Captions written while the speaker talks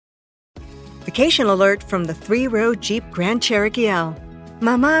Vacation alert from the 3-row Jeep Grand Cherokee L.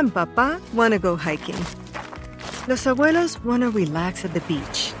 Mama and Papa want to go hiking. Los abuelos want to relax at the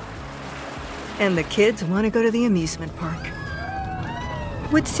beach. And the kids want to go to the amusement park.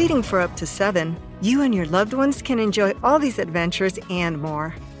 With seating for up to 7, you and your loved ones can enjoy all these adventures and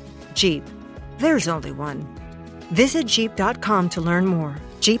more. Jeep. There's only one. Visit Jeep.com to learn more.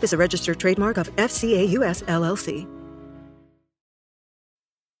 Jeep is a registered trademark of FCA US LLC.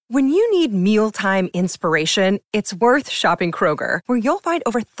 When you need mealtime inspiration, it's worth shopping Kroger, where you'll find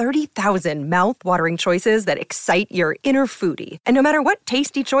over 30,000 mouth-watering choices that excite your inner foodie. And no matter what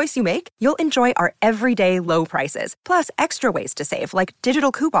tasty choice you make, you'll enjoy our everyday low prices, plus extra ways to save, like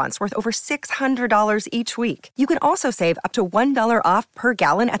digital coupons worth over $600 each week. You can also save up to $1 off per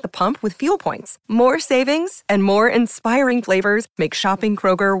gallon at the pump with fuel points. More savings and more inspiring flavors make shopping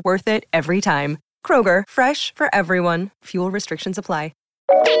Kroger worth it every time. Kroger, fresh for everyone. Fuel restrictions apply.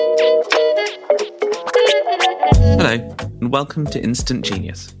 Hello, and welcome to Instant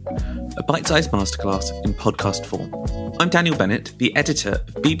Genius, a bite-sized masterclass in podcast form. I'm Daniel Bennett, the editor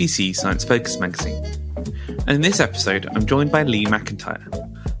of BBC Science Focus magazine. And in this episode, I'm joined by Lee McIntyre,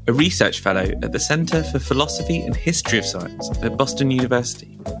 a research fellow at the Centre for Philosophy and History of Science at Boston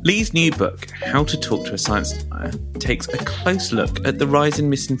University. Lee's new book, How to Talk to a Science Denier, takes a close look at the rise in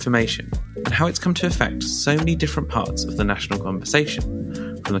misinformation and how it's come to affect so many different parts of the national conversation,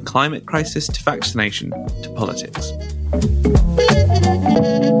 from the climate crisis to vaccination to politics.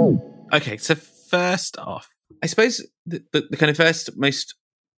 Okay, so first off, I suppose the kind of first most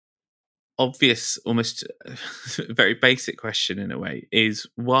obvious, almost very basic question in a way is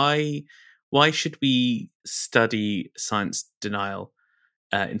why should we study science denial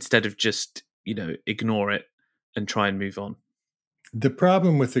instead of just, ignore it and try and move on? The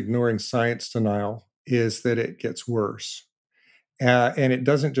problem with ignoring science denial is that it gets worse. And it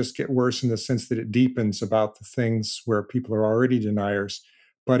doesn't just get worse in the sense that it deepens about the things where people are already deniers,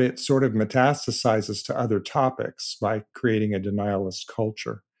 but it sort of metastasizes to other topics by creating a denialist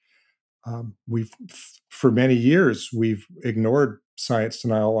culture. For many years, we've ignored science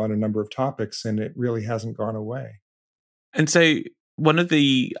denial on a number of topics, and it really hasn't gone away. And so one of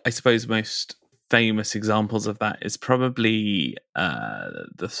the, I suppose, most famous examples of that is probably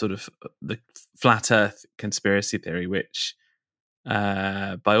the sort of the flat Earth conspiracy theory, which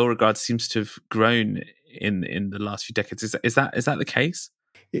by all regards seems to have grown in the last few decades. Is that the case?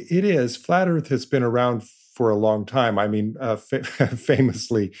 It is. Flat Earth has been around for a long time. I mean,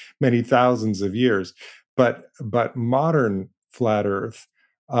 famously, many thousands of years. But modern flat Earth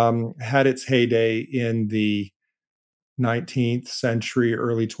had its heyday in the 19th century,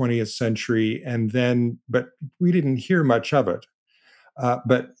 early 20th century, but we didn't hear much of it.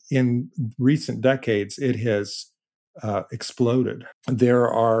 But in recent decades, it has exploded. There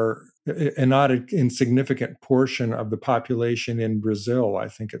are a not insignificant portion of the population in Brazil, I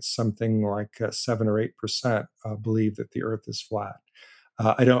think it's something like 7 or 8%, believe that the Earth is flat.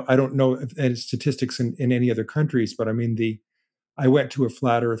 I don't know any statistics in any other countries, but I mean I went to a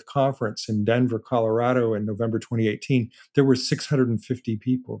flat Earth conference in Denver, Colorado, in November 2018. There were 650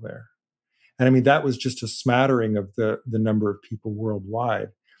 people there, and I mean that was just a smattering of the number of people worldwide.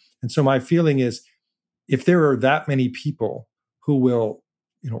 And so my feeling is, if there are that many people who will,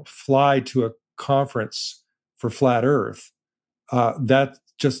 fly to a conference for flat Earth, that's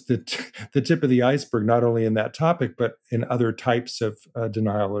just the tip of the iceberg, not only in that topic, but in other types of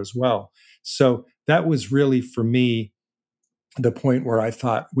denial as well. So that was really, for me, the point where I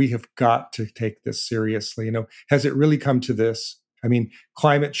thought we have got to take this seriously. Has it really come to this? I mean,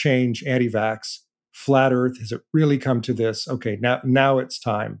 climate change, anti-vax, flat Earth, has it really come to this? Okay, now it's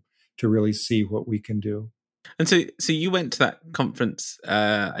time to really see what we can do. And so you went to that conference,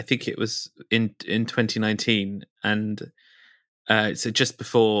 I think it was in 2019, and so just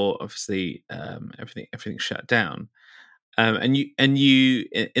before, obviously, everything shut down. And you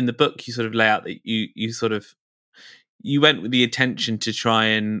in the book, you sort of lay out that you went with the intention to try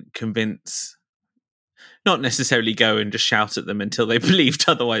and convince, not necessarily go and just shout at them until they believed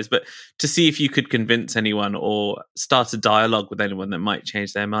otherwise, but to see if you could convince anyone or start a dialogue with anyone that might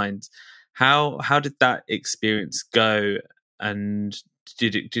change their minds. How did that experience go, and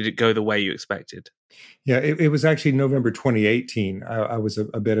did it go the way you expected? Yeah, it was actually November 2018. I was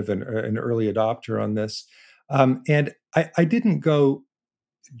a bit of an early adopter on this, and I didn't go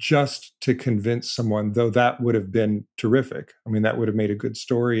just to convince someone, though that would have been terrific. I mean, that would have made a good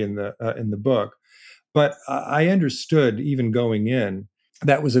story in the book. But I understood, even going in,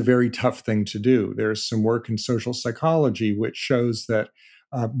 that was a very tough thing to do. There's some work in social psychology which shows that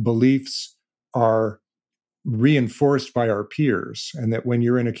beliefs are reinforced by our peers, and that when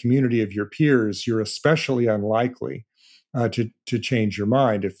you're in a community of your peers, you're especially unlikely to change your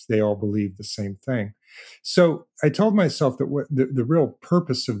mind if they all believe the same thing. So I told myself that what the real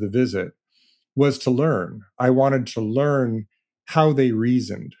purpose of the visit was to learn. I wanted to learn how they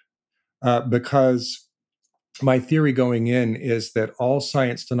reasoned, because my theory going in is that all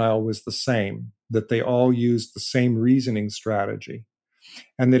science denial was the same, that they all used the same reasoning strategy,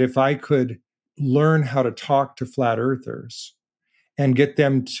 and that if I could learn how to talk to flat earthers and get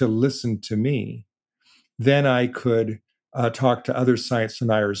them to listen to me, then I could talk to other science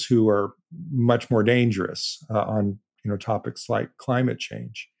deniers who are much more dangerous on topics like climate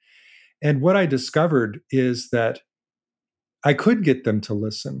change. And what I discovered is that I could get them to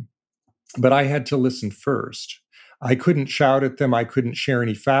listen, but I had to listen first. I couldn't shout at them. I couldn't share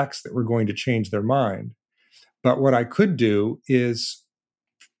any facts that were going to change their mind. But what I could do is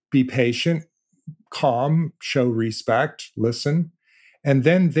be patient, calm, show respect, listen. And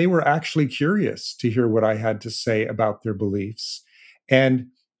then they were actually curious to hear what I had to say about their beliefs, and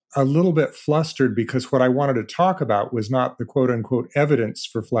a little bit flustered because what I wanted to talk about was not the quote unquote evidence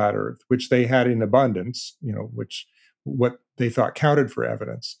for flat Earth, which they had in abundance, which what they thought counted for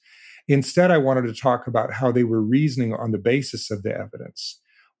evidence. Instead, I wanted to talk about how they were reasoning on the basis of the evidence,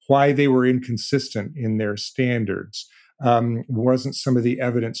 why they were inconsistent in their standards. Wasn't some of the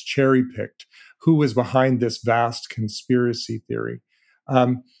evidence cherry picked? Who was behind this vast conspiracy theory?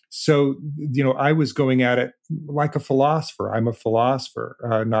 So, I was going at it like a philosopher. I'm a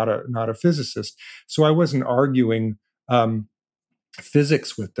philosopher, not a physicist. So I wasn't arguing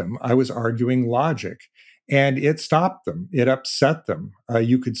physics with them. I was arguing logic, and it stopped them. It upset them.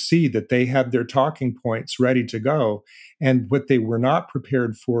 You could see that they had their talking points ready to go, and what they were not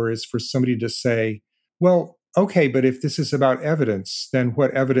prepared for is for somebody to say, "Well, okay, but if this is about evidence, then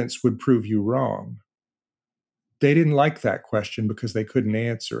what evidence would prove you wrong?" They didn't like that question because they couldn't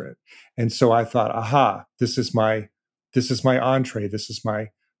answer it. And so I thought, aha, this is my entree, this is my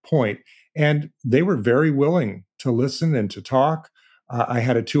point. And they were very willing to listen and to talk. I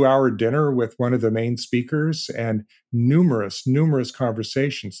had a 2-hour dinner with one of the main speakers and numerous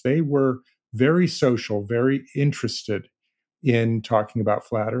conversations. They were very social, very interested in talking about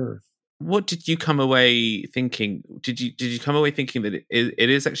flat Earth. What did you come away thinking? Did you come away thinking that it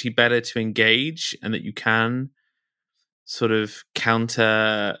is actually better to engage, and that you can sort of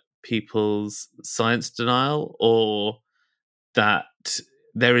counter people's science denial, or that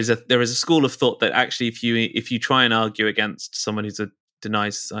there is a school of thought that actually if you try and argue against someone who's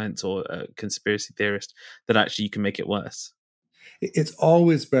denies science or a conspiracy theorist, that actually you can make it worse? It's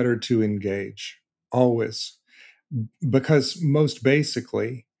always better to engage, always, because most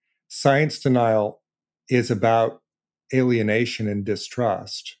basically, science denial is about alienation and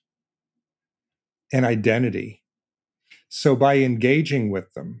distrust and identity. So by engaging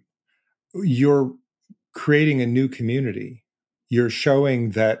with them, you're creating a new community. You're showing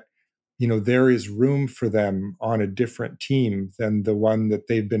that, there is room for them on a different team than the one that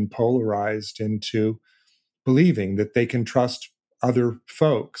they've been polarized into believing, that they can trust other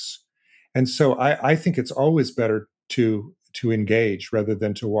folks. And so I think it's always better to engage rather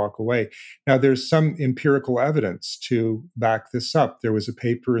than to walk away. Now, there's some empirical evidence to back this up. There was a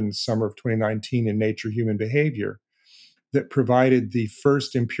paper in the summer of 2019 in Nature Human Behavior that provided the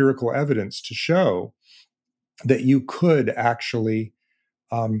first empirical evidence to show that you could actually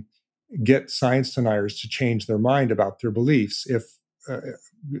get science deniers to change their mind about their beliefs if,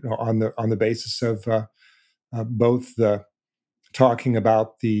 on the basis of both the talking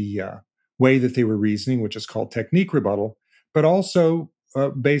about the way that they were reasoning, which is called technique rebuttal, but also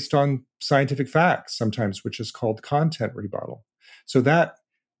based on scientific facts, sometimes, which is called content rebuttal. So that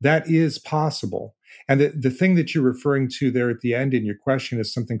is possible. And the thing that you're referring to there at the end in your question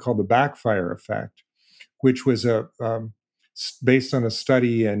is something called the backfire effect, which was based on a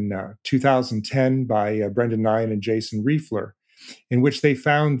study in 2010 by Brendan Nyhan and Jason Riefler, in which they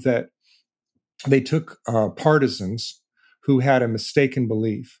found that they took partisans who had a mistaken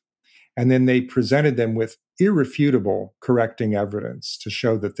belief, and then they presented them with irrefutable correcting evidence to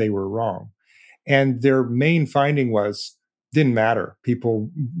show that they were wrong. And their main finding was, didn't matter.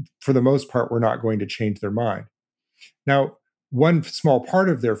 People, for the most part, were not going to change their mind. Now, one small part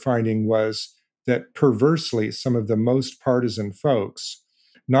of their finding was that perversely, some of the most partisan folks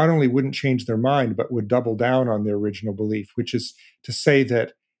not only wouldn't change their mind, but would double down on their original belief, which is to say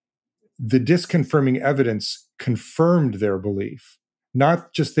that the disconfirming evidence confirmed their belief.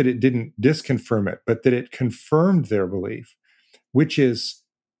 Not just that it didn't disconfirm it, but that it confirmed their belief, which is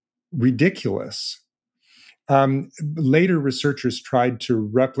ridiculous. Later, researchers tried to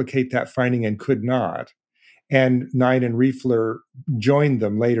replicate that finding and could not. And Nine and Riefler joined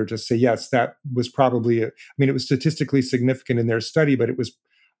them later to say, yes, that was probably, it was statistically significant in their study, but it was,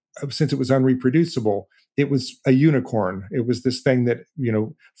 since it was unreproducible, it was a unicorn. It was this thing that,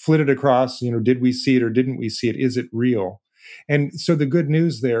 flitted across, did we see it or didn't we see it? Is it real? And so the good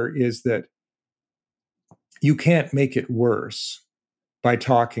news there is that you can't make it worse by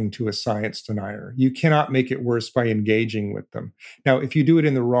talking to a science denier. You cannot make it worse by engaging with them. Now, if you do it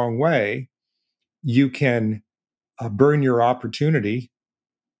in the wrong way, you can burn your opportunity.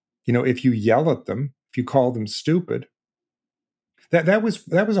 If you yell at them, if you call them stupid. That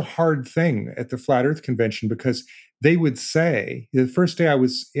was a hard thing at the Flat Earth Convention, because they would say, the first day I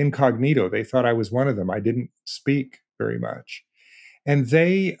was incognito, they thought I was one of them. I didn't speak very much. And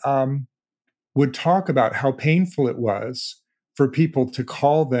they would talk about how painful it was for people to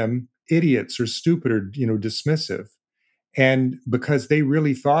call them idiots or stupid or, dismissive. And because they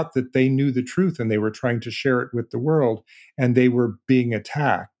really thought that they knew the truth and they were trying to share it with the world, and they were being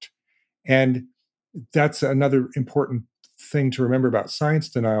attacked. And that's another important thing to remember about science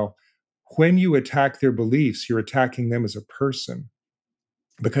denial. When you attack their beliefs, you're attacking them as a person,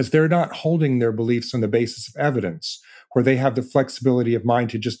 because they're not holding their beliefs on the basis of evidence, where they have the flexibility of mind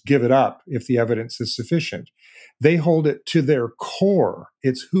to just give it up if the evidence is sufficient. They hold it to their core.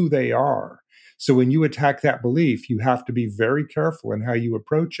 It's who they are. So when you attack that belief, you have to be very careful in how you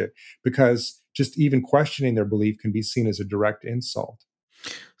approach it, because just even questioning their belief can be seen as a direct insult.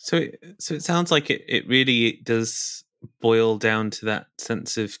 So it sounds like it really does boil down to that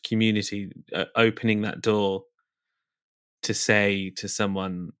sense of community, opening that door to say to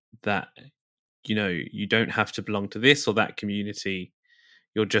someone that, you don't have to belong to this or that community.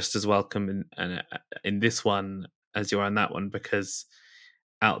 You're just as welcome in this one as you are in that one, because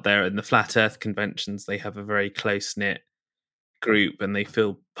out there in the Flat Earth conventions, they have a very close-knit group and they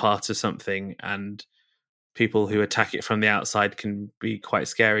feel part of something, and people who attack it from the outside can be quite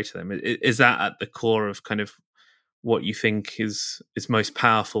scary to them. Is that at the core of kind of what you think is most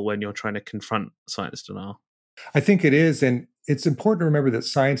powerful when you're trying to confront science denial? I think it is. And it's important to remember that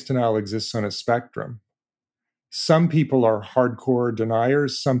science denial exists on a spectrum. Some people are hardcore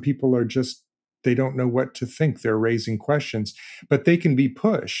deniers. Some people are just, they don't know what to think. They're raising questions, but they can be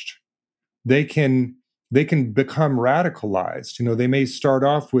pushed. They can become radicalized. They may start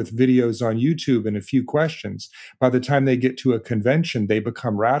off with videos on YouTube and a few questions. By the time they get to a convention, they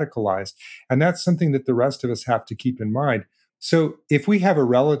become radicalized. And that's something that the rest of us have to keep in mind. So if we have a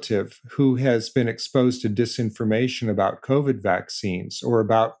relative who has been exposed to disinformation about COVID vaccines or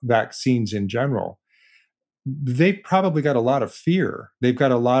about vaccines in general, they've probably got a lot of fear. They've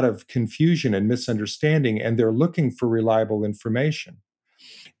got a lot of confusion and misunderstanding, and they're looking for reliable information.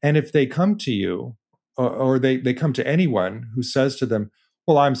 And if they come to you, or they come to anyone who says to them,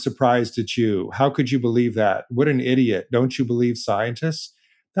 well, I'm surprised at you. How could you believe that? What an idiot. Don't you believe scientists?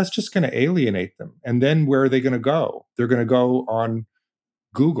 That's just going to alienate them. And then where are they going to go? They're going to go on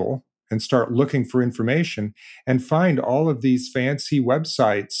Google and start looking for information and find all of these fancy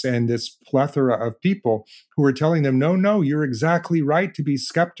websites and this plethora of people who are telling them, no, you're exactly right to be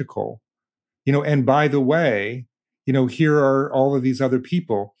skeptical. And by the way, here are all of these other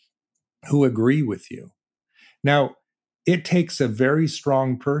people who agree with you. Now, it takes a very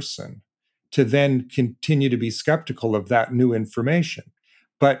strong person to then continue to be skeptical of that new information.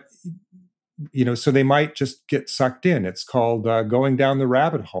 But, so they might just get sucked in. It's called going down the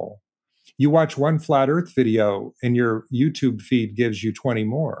rabbit hole. You watch one flat Earth video and your YouTube feed gives you 20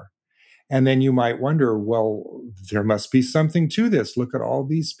 more. And then you might wonder, well, there must be something to this. Look at all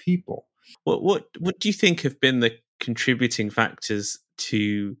these people. What do you think have been the contributing factors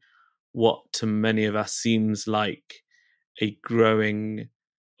to what to many of us seems like a growing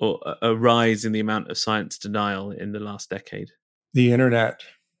or a rise in the amount of science denial in the last decade? The internet.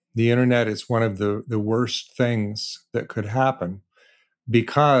 The internet is one of the worst things that could happen,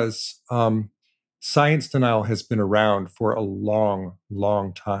 because science denial has been around for a long,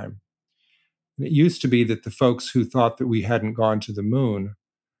 long time. It used to be that the folks who thought that we hadn't gone to the moon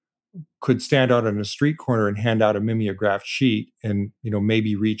could stand out on a street corner and hand out a mimeographed sheet and,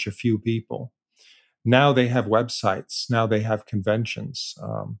 maybe reach a few people. Now they have websites. Now they have conventions.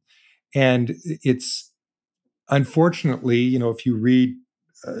 And it's, unfortunately, if you read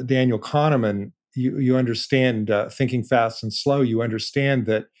Daniel Kahneman, you understand Thinking Fast and Slow. You understand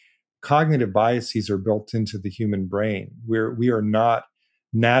that cognitive biases are built into the human brain. We are not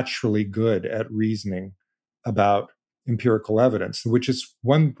naturally good at reasoning about empirical evidence, which is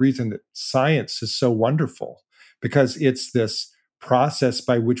one reason that science is so wonderful, because it's this process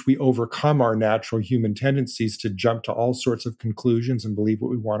by which we overcome our natural human tendencies to jump to all sorts of conclusions and believe what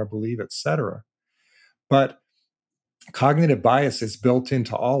we want to believe, et cetera. But Cognitive bias is built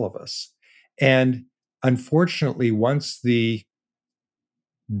into all of us. And unfortunately, once the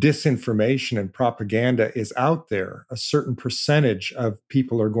disinformation and propaganda is out there, a certain percentage of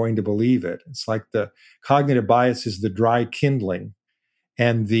people are going to believe it. It's like the cognitive bias is the dry kindling,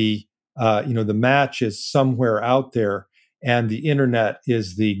 and the match is somewhere out there, and the internet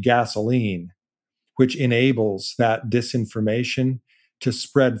is the gasoline, which enables that disinformation to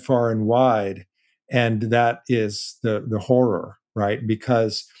spread far and wide. And that is the horror, right?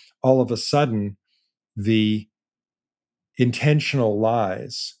 Because all of a sudden, the intentional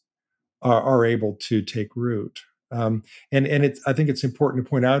lies are able to take root. I think it's important to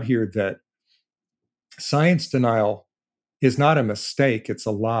point out here that science denial is not a mistake, it's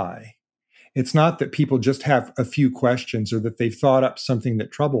a lie. It's not that people just have a few questions or that they've thought up something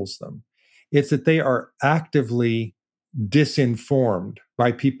that troubles them. It's that they are actively disinformed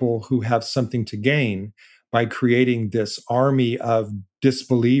by people who have something to gain by creating this army of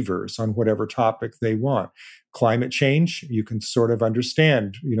disbelievers on whatever topic they want. Climate change, you can sort of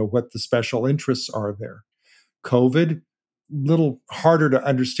understand, what the special interests are there. COVID, little harder to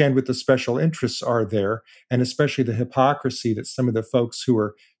understand what the special interests are there, and especially the hypocrisy that some of the folks who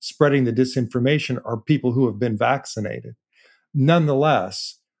are spreading the disinformation are people who have been vaccinated.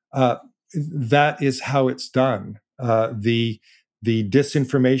 Nonetheless, that is how it's done. The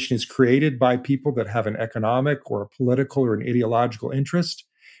disinformation is created by people that have an economic or a political or an ideological interest.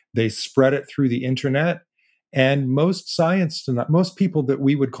 They spread it through the internet. And most people that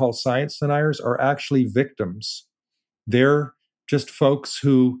we would call science deniers are actually victims. They're just folks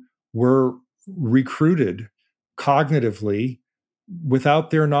who were recruited cognitively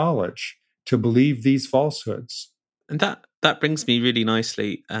without their knowledge to believe these falsehoods. And that brings me really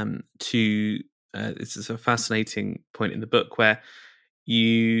nicely to this is a fascinating point in the book where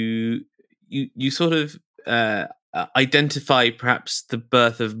you sort of identify perhaps the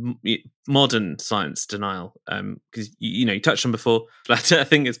birth of modern science denial, because you touched on before. I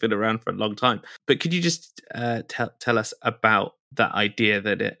think it's been around for a long time. But could you just tell us about that idea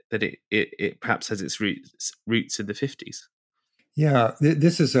that it perhaps has its roots in the 50s? Yeah,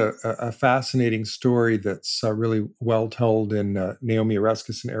 this is a fascinating story that's really well told in Naomi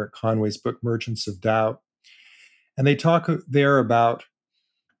Oreskes and Eric Conway's book, Merchants of Doubt. And they talk there about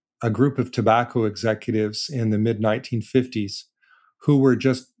a group of tobacco executives in the mid-1950s who were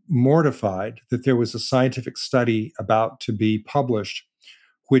just mortified that there was a scientific study about to be published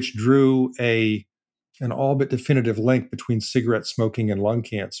which drew an all but definitive link between cigarette smoking and lung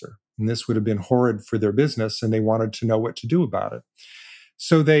cancer. And this would have been horrid for their business, and they wanted to know what to do about it.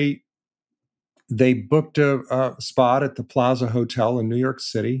 So they booked a spot at the Plaza Hotel in New York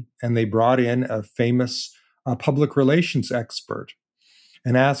City, and they brought in a famous public relations expert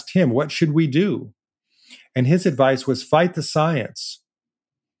and asked him, what should we do? And his advice was fight the science.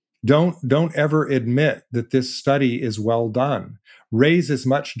 Don't ever admit that this study is well done. Raise as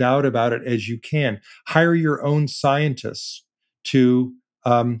much doubt about it as you can. Hire your own scientists to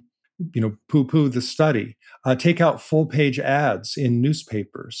poo-poo the study. Take out full-page ads in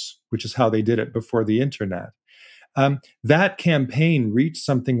newspapers, which is how they did it before the internet. That campaign reached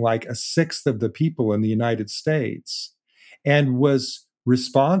something like a sixth of the people in the United States and was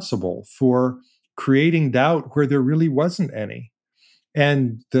responsible for creating doubt where there really wasn't any.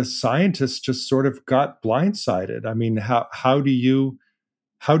 And the scientists just sort of got blindsided. I mean, how do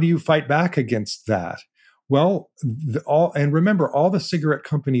you fight back against that? Well, remember, all the cigarette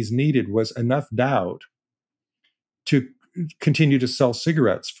companies needed was enough doubt to continue to sell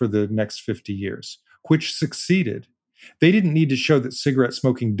cigarettes for the next 50 years, which succeeded. They didn't need to show that cigarette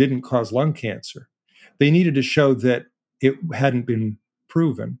smoking didn't cause lung cancer. They needed to show that it hadn't been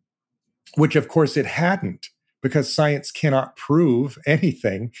proven, which of course it hadn't, because science cannot prove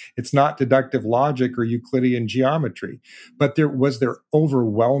anything. It's not deductive logic or Euclidean geometry. But was there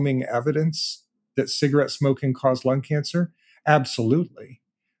overwhelming evidence that cigarette smoking caused lung cancer? Absolutely.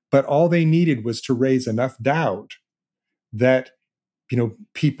 But all they needed was to raise enough doubt that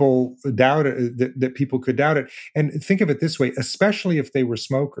people doubted that people could doubt it. And think of it this way, especially if they were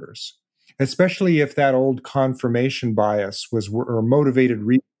smokers, especially if that old confirmation bias or motivated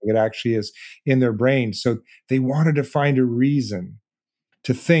reasoning, it actually is in their brain. So they wanted to find a reason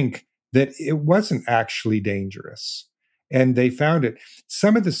to think that it wasn't actually dangerous. And they found it.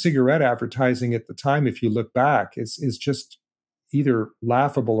 Some of the cigarette advertising at the time, if you look back, is just either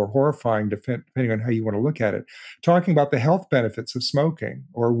laughable or horrifying, depending on how you want to look at it, talking about the health benefits of smoking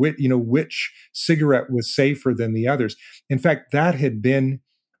or which cigarette was safer than the others. In fact, that had been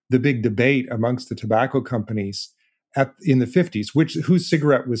the big debate amongst the tobacco companies in the 50s, whose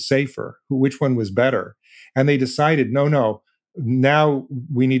cigarette was safer, which one was better. And they decided, no, now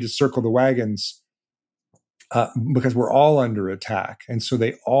we need to circle the wagons because we're all under attack. And so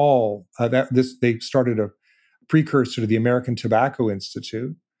they all they started a precursor to the American Tobacco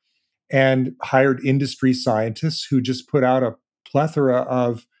Institute and hired industry scientists who just put out a plethora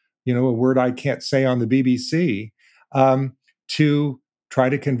of, a word I can't say on the BBC, to try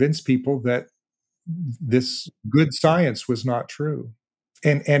to convince people that this good science was not true.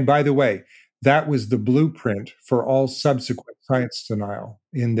 And by the way, that was the blueprint for all subsequent science denial.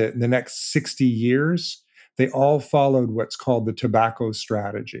 In the next 60 years, they all followed what's called the tobacco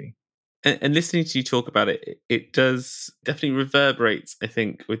strategy. And listening to you talk about it, it does definitely reverberates, I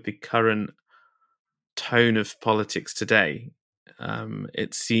think, with the current tone of politics today.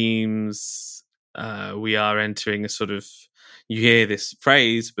 It seems we are entering a sort of, you hear this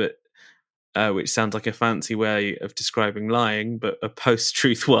phrase, but which sounds like a fancy way of describing lying, but a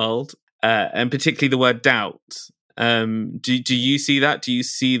post-truth world, and particularly the word doubt. Do you see that? Do you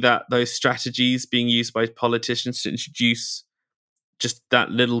see that those strategies being used by politicians to introduce just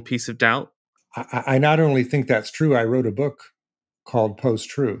that little piece of doubt? I not only think that's true, I wrote a book called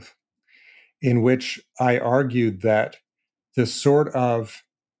Post-Truth, in which I argued that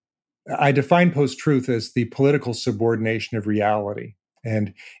I define post-truth as the political subordination of reality.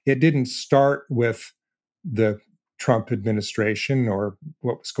 And it didn't start with the Trump administration or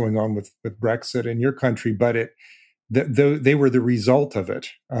what was going on with Brexit in your country, but they were the result of it,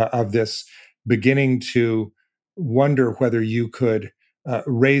 of this beginning to wonder whether you could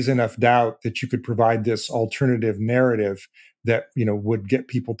raise enough doubt that you could provide this alternative narrative that would get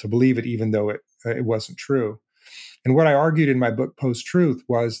people to believe it, even though it wasn't true. And what I argued in my book, Post-Truth,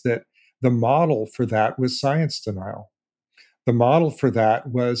 was that the model for that was science denial. The model for that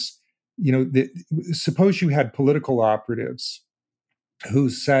was, suppose you had political operatives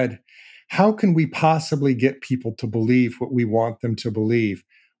who said, how can we possibly get people to believe what we want them to believe?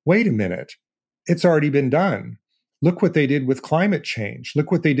 Wait a minute, it's already been done. Look what they did with climate change.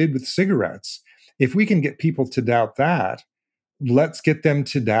 Look what they did with cigarettes. If we can get people to doubt that, let's get them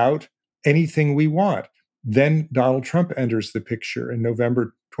to doubt anything we want. Then Donald Trump enters the picture in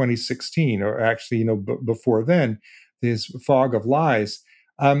November 2016, or actually, before then, his fog of lies.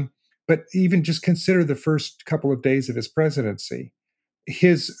 But even just consider the first couple of days of his presidency.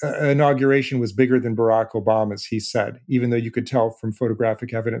 His inauguration was bigger than Barack Obama's, he said, even though you could tell from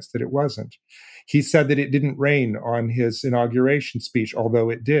photographic evidence that it wasn't. He said that it didn't rain on his inauguration speech,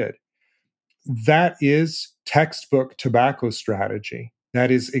 although it did. That is textbook tobacco strategy. That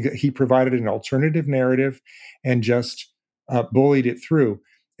is, he provided an alternative narrative and just bullied it through.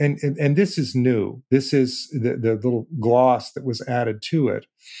 And this is new. This is the little gloss that was added to it.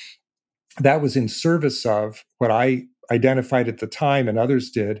 That was in service of what I identified at the time, and others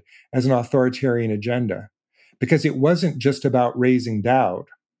did, as an authoritarian agenda. Because it wasn't just about raising doubt.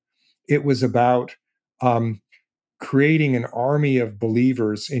 It was about creating an army of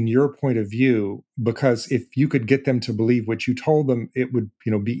believers in your point of view, because if you could get them to believe what you told them, it would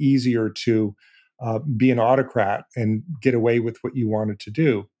be easier to be an autocrat and get away with what you wanted to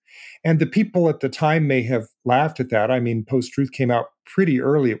do. And the people at the time may have laughed at that. I mean, Post-Truth came out pretty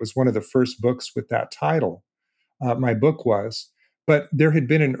early. It was one of the first books with that title. My book was. But there had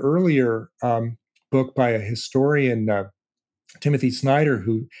been an earlier book by a historian, Timothy Snyder,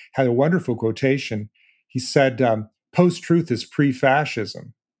 who had a wonderful quotation. He said, post-truth is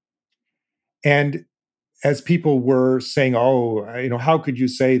pre-fascism. And as people were saying, how could you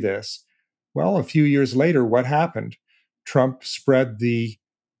say this? Well, a few years later, what happened? Trump spread the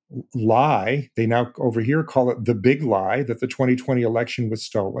lie. They now over here call it the big lie, that the 2020 election was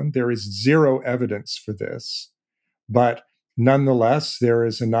stolen. There is zero evidence for this. But nonetheless, there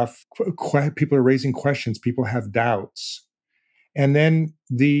is enough. People are raising questions. People have doubts. And then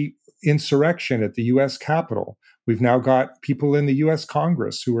the insurrection at the U.S. Capitol. We've now got people in the U.S.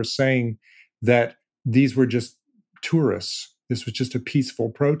 Congress who are saying that these were just tourists. This was just a peaceful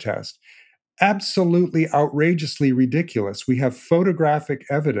protest. Absolutely outrageously ridiculous. We have photographic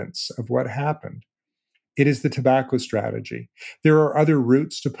evidence of what happened. It is the tobacco strategy. There are other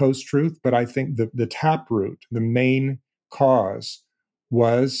routes to post-truth, but I think the tap route, the main cause,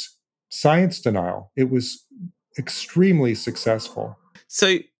 was science denial. It was extremely successful.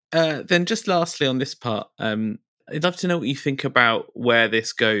 So then just lastly on this part, I'd love to know what you think about where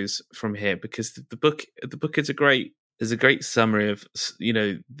this goes from here, because the book is a great summary of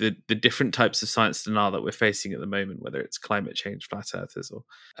the different types of science denial that we're facing at the moment, whether it's climate change, flat earthers, or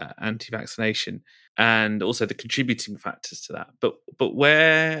anti-vaccination, and also the contributing factors to that. But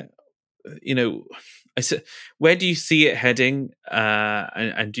where where do you see it heading?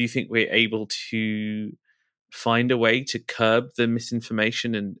 And do you think we're able to find a way to curb the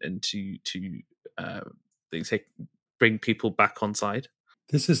misinformation and to say, bring people back on side?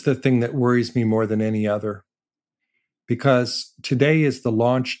 This is the thing that worries me more than any other, because today is the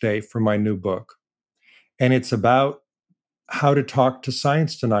launch day for my new book, and it's about how to talk to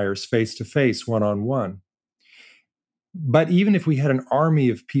science deniers face to face, one on one. But even if we had an army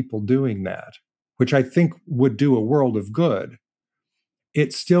of people doing that, which I think would do a world of good,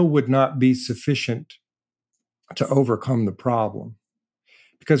 it still would not be sufficient to overcome the problem.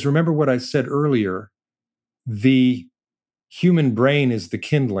 Because remember what I said earlier, the human brain is the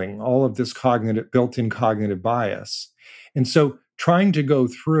kindling, all of this built-in cognitive bias. And so trying to go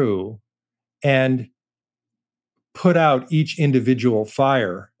through and put out each individual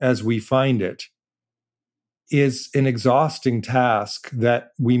fire as we find it is an exhausting task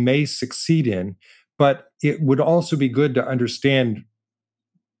that we may succeed in, but it would also be good to understand,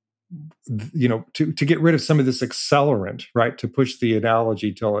 to get rid of some of this accelerant, right? To push the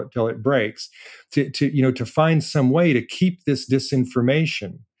analogy till it breaks, to find some way to keep this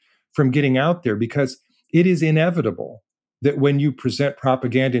disinformation from getting out there, because it is inevitable that when you present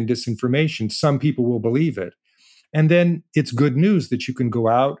propaganda and disinformation, some people will believe it. And then it's good news that you can go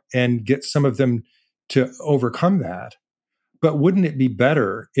out and get some of them to overcome that. But wouldn't it be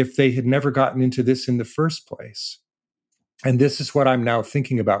better if they had never gotten into this in the first place? And this is what I'm now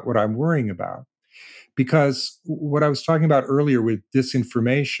thinking about, what I'm worrying about. Because what I was talking about earlier with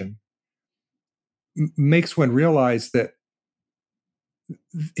disinformation makes one realize that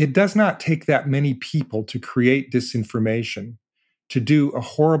it does not take that many people to create disinformation, to do a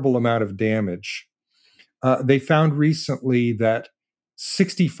horrible amount of damage. They found recently that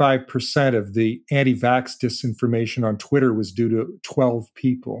 65% of the anti-vax disinformation on Twitter was due to 12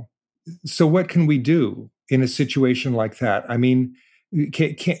 people. So what can we do in a situation like that? I mean,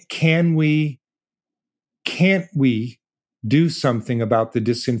 can't we do something about the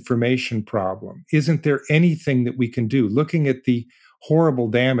disinformation problem? Isn't there anything that we can do? Looking at the horrible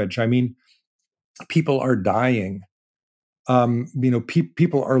damage, I mean, people are dying.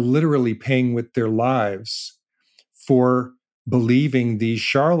 People are literally paying with their lives for believing these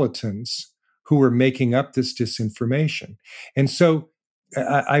charlatans who are making up this disinformation. And so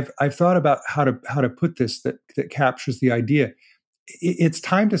I've thought about how to put this that captures the idea. It's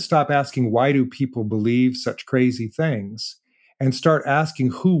time to stop asking, why do people believe such crazy things, and start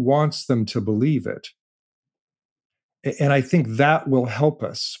asking who wants them to believe it. And I think that will help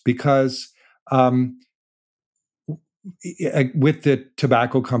us, because with the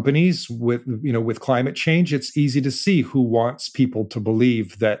tobacco companies, with climate change, it's easy to see who wants people to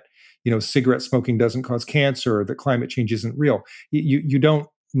believe that cigarette smoking doesn't cause cancer, or that climate change isn't real. You don't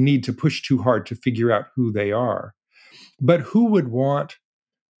need to push too hard to figure out who they are. But who would want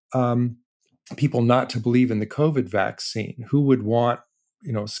people not to believe in the COVID vaccine? Who would want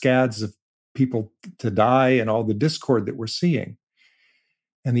scads of people to die and all the discord that we're seeing?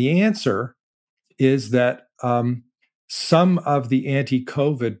 And the answer is that some of the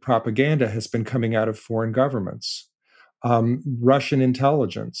anti-COVID propaganda has been coming out of foreign governments. Russian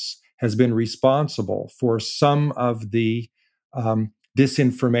intelligence has been responsible for some of the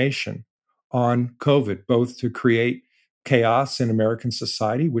disinformation on COVID, both to create chaos in American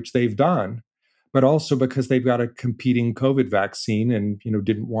society, which they've done, but also because they've got a competing COVID vaccine and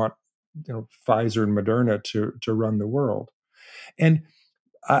didn't want Pfizer and Moderna to run the world. And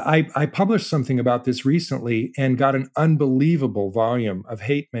I published something about this recently and got an unbelievable volume of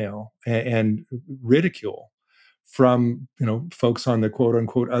hate mail and ridicule from folks on the quote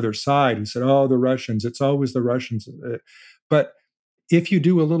unquote other side who said, "Oh, the Russians, it's always the Russians." But if you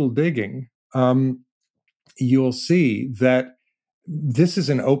do a little digging, you'll see that this is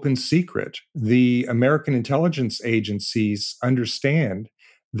an open secret. The American intelligence agencies understand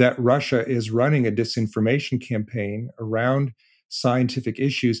that Russia is running a disinformation campaign around scientific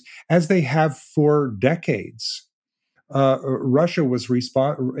issues, as they have for decades. Russia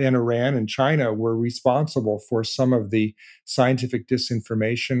and Iran and China were responsible for some of the scientific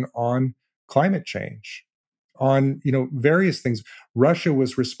disinformation on climate change, on various things. Russia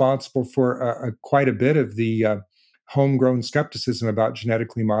was responsible for quite a bit of the homegrown skepticism about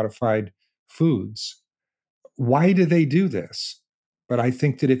genetically modified foods. Why do they do this? But I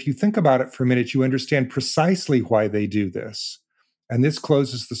think that if you think about it for a minute, you understand precisely why they do this. And this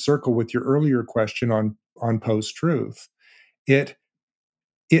closes the circle with your earlier question on post-truth. It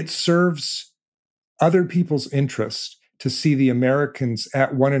serves other people's interest to see the Americans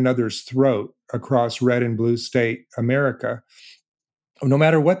at one another's throat across red and blue state America, no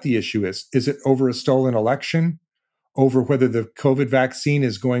matter what the issue is. Is it over a stolen election? Over whether the COVID vaccine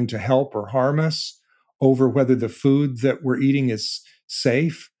is going to help or harm us? over whether the food that we're eating is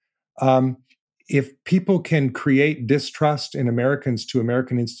safe. If people can create distrust in Americans to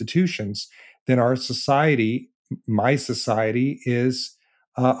American institutions, then our society, my society, is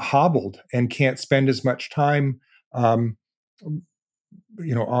hobbled and can't spend as much time, on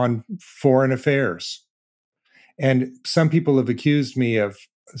foreign affairs. And some people have accused me of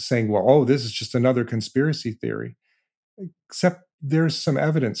saying, well, oh, this is just another conspiracy theory. Except there's some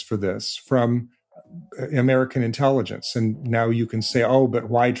evidence for this from American intelligence. And now you can say, oh, but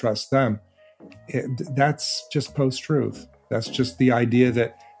why trust them? That's just post-truth. That's just the idea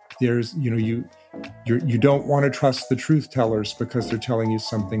that there's, you don't want to trust the truth tellers because they're telling you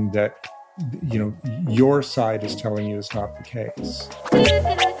something that, your side is telling you is not the case.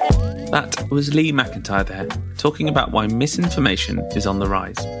 That was Lee McIntyre there, talking about why misinformation is on the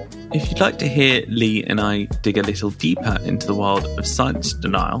rise. If you'd like to hear Lee and I dig a little deeper into the world of science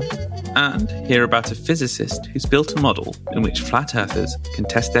denial, and hear about a physicist who's built a model in which flat earthers can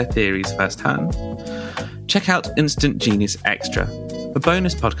test their theories firsthand, check out Instant Genius Extra, a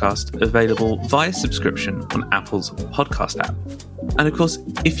bonus podcast available via subscription on Apple's podcast app. And of course,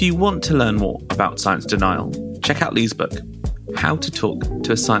 if you want to learn more about science denial, check out Lee's book, How to Talk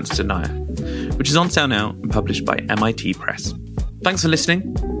to a Science Denier, which is on sale now and published by MIT Press. Thanks for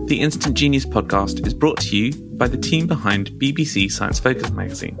listening. The Instant Genius podcast is brought to you by the team behind BBC Science Focus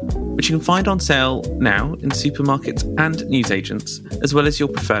magazine, which you can find on sale now in supermarkets and newsagents, as well as your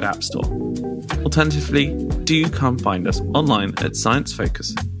preferred app store. Alternatively, do come find us online at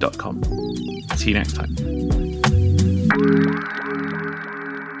sciencefocus.com. See you next time.